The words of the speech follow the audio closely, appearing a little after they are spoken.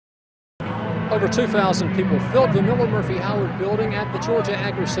Over 2,000 people filled the Miller Murphy Howard building at the Georgia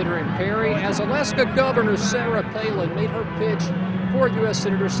Agri Center in Perry as Alaska Governor Sarah Palin made her pitch for U.S.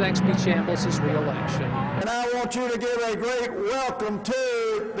 Senator Saxby Chambliss' re-election. And I want you to give a great welcome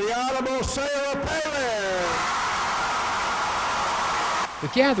to the Honorable Sarah Palin. The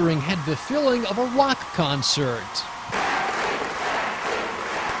gathering had the feeling of a rock concert.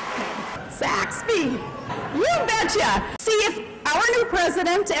 Saxby, you betcha. See, if our new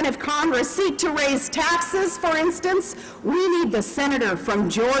president and if Congress seek to raise taxes, for instance, we need the senator from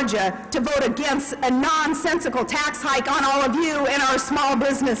Georgia to vote against a nonsensical tax hike on all of you and our small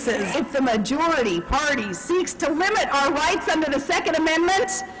businesses. If the majority party seeks to limit our rights under the Second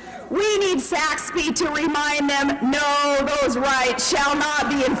Amendment, we need Saxby to remind them, no, those rights shall not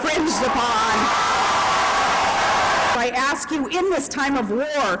be infringed upon. I ask you in this time of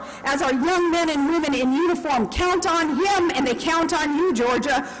war, as our young men and women in uniform count on him and they count on you,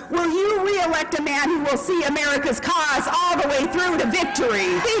 Georgia, will you re-elect a man who will see America's cause all the way through to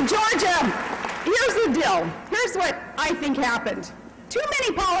victory? See, Georgia, here's the deal. Here's what I think happened. Too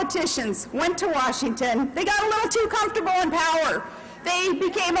many politicians went to Washington. They got a little too comfortable in power. They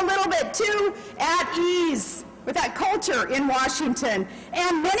became a little bit too at ease with that culture in Washington.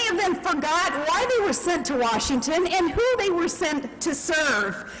 And many of them forgot why they were sent to Washington and who they were sent to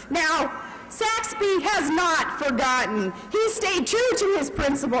serve. Now, Saxby has not forgotten. He stayed true to his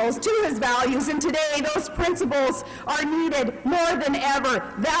principles, to his values, and today those principles are needed more than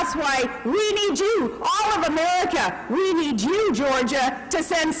ever. That's why we need you, all of America. We need you, Georgia, to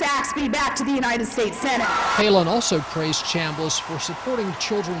send Saxby back to the United States Senate. Palin also praised Chambliss for supporting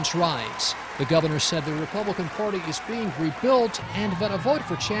children's rights. The governor said the Republican Party is being rebuilt and that a vote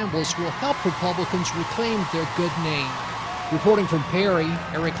for Chambliss will help Republicans reclaim their good name. Reporting from Perry,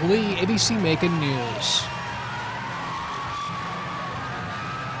 Eric Lee, ABC Macon News.